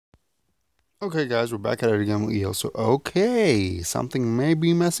Okay, guys, we're back at it again with EO. So, okay, something may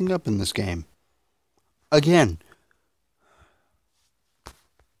be messing up in this game. Again.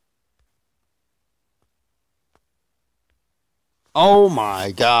 Oh my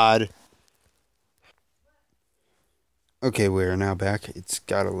god. Okay, we are now back. It's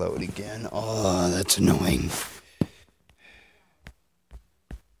gotta load again. Oh, that's annoying.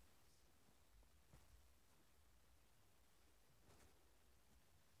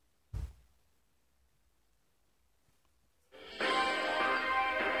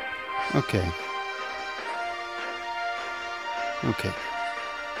 Okay. Okay.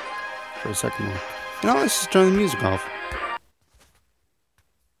 For a second there. No, let's just turn the music off.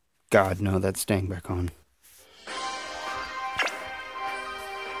 God, no, that's staying back on.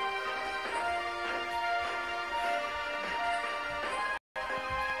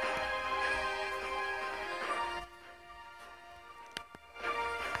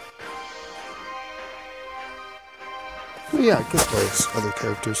 Oh yeah, I could play as other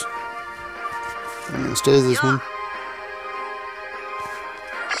characters. I'm gonna stay as this one.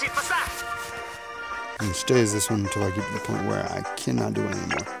 And stay as this one until I get to the point where I cannot do it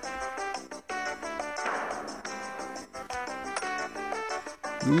anymore.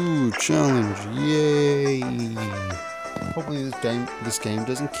 Ooh, challenge! Yay! Hopefully this game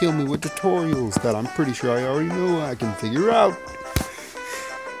doesn't kill me with tutorials that I'm pretty sure I already know I can figure out.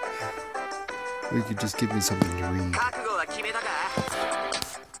 Or you could just give me something to read.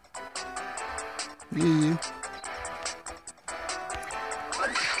 Yeah.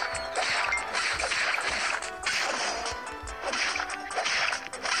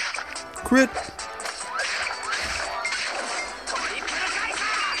 Crit!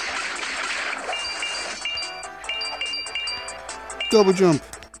 Double jump!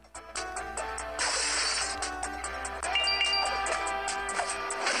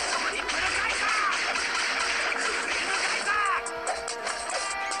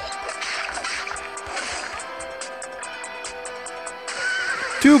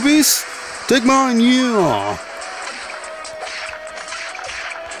 Two-piece! Take mine, yeah!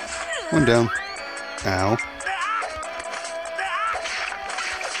 One down. Ow.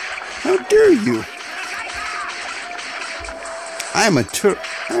 How dare you! I'm a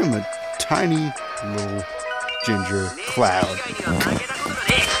tiny little ginger cloud.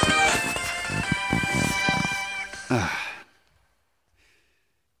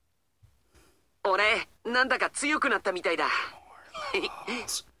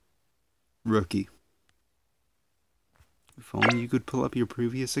 Rookie. If only you could pull up your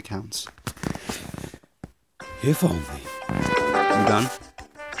previous accounts. If only. You done?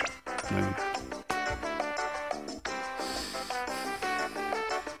 No.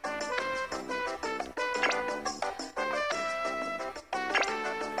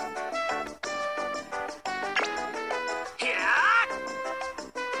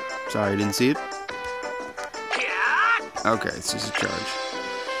 Sorry, I didn't see it. Okay, it's just a charge.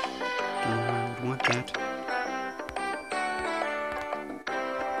 Don't want that.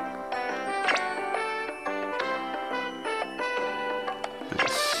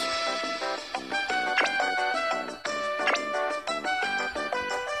 Nice.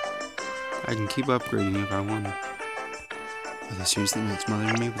 I can keep upgrading if I want. Are they seriously not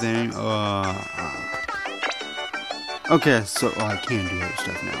smothering me with any? Okay, so I can do other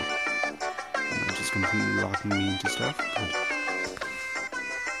stuff now. Not just completely locking me into stuff. Good.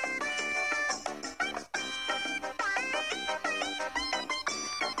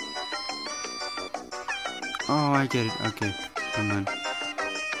 Oh, I get it. Okay, come on.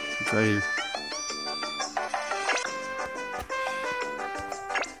 It's right here.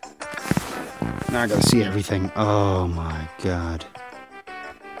 Now I gotta see everything. Oh my god.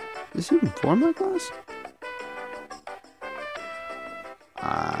 Is this even format class?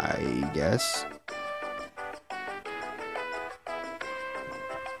 I guess.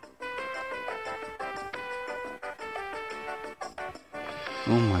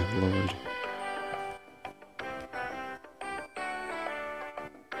 Oh my lord.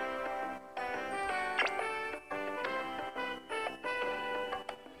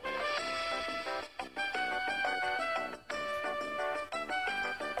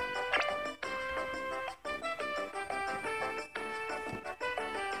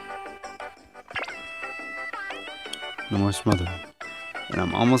 No more smothering. And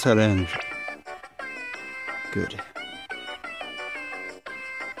I'm almost out of energy. Good.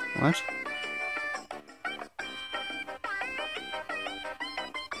 What?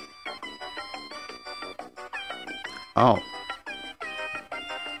 Oh.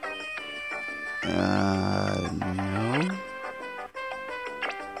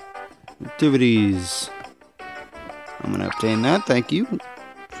 No. Activities. I'm gonna obtain that, thank you.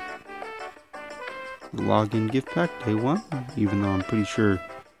 Login gift pack, day 1. Even though I'm pretty sure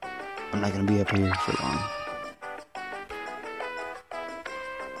I'm not gonna be up here for long.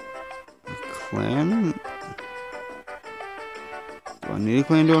 Clan. Do I need a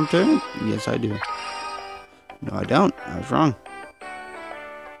clan to obtain it? Yes, I do. No, I don't. I was wrong.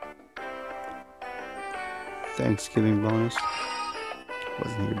 Thanksgiving bonus.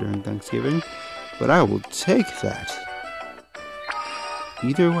 Wasn't here during Thanksgiving, but I will take that.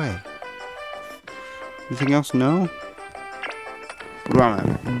 Either way. Anything else? No? What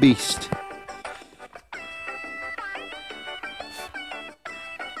about my beast?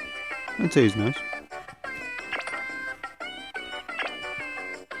 I'd say he's nice.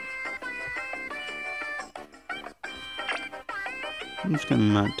 I'm just gonna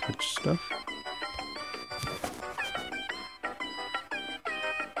not touch stuff.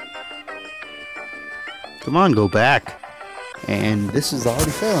 Come on, go back. And this is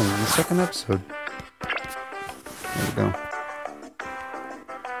already failing in the second episode. There we go.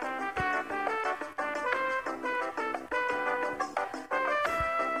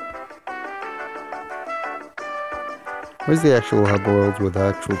 Where's the actual hub worlds with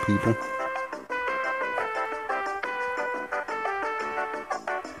actual people?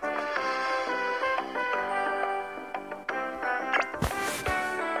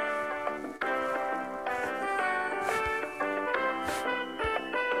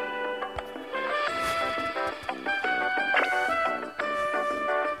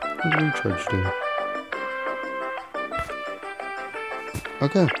 What did recharge do?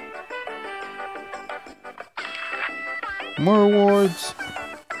 Okay. More rewards.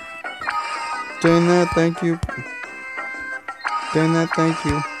 Doing that, thank you. Doing that, thank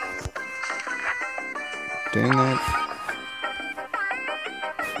you. Doing that.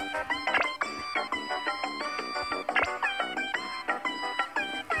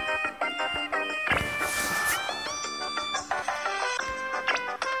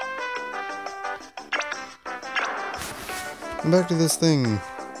 Back to this thing.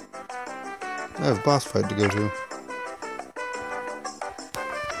 I have a boss fight to go to.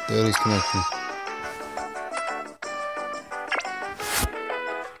 Daily's connection.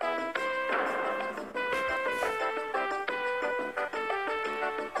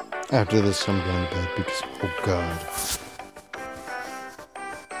 After this, I'm going to bed because, oh god.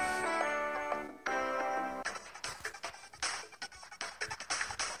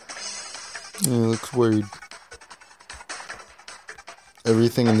 He looks worried.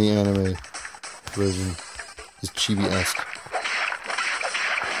 Everything in the anime version is chibi-esque.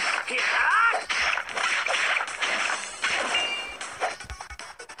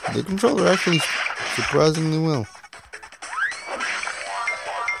 The controller actually surprisingly well.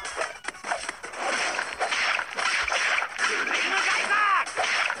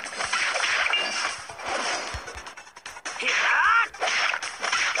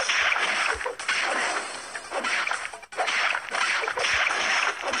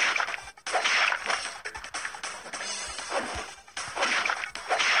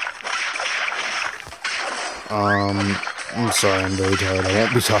 I'm sorry, I'm very tired. I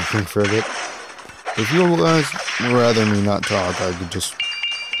won't be talking for a bit. If you guys would rather me not talk, I could just...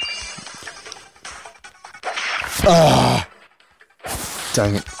 Ah!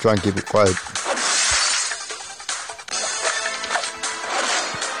 Dang it. Try and keep it quiet.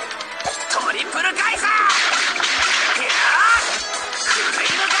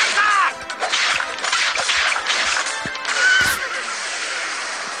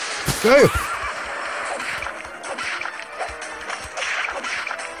 Go!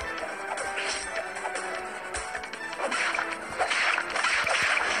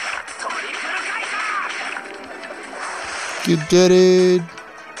 You did it!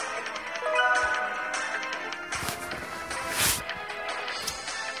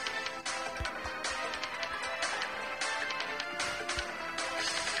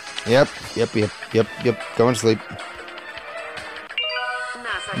 Yep. Going to sleep.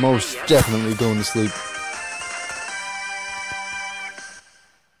 Most definitely going to sleep.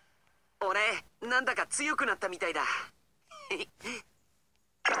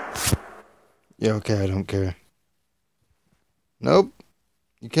 Yeah, okay, I don't care. Nope.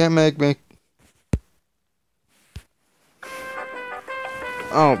 You can't make me.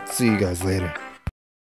 I'll see you guys later.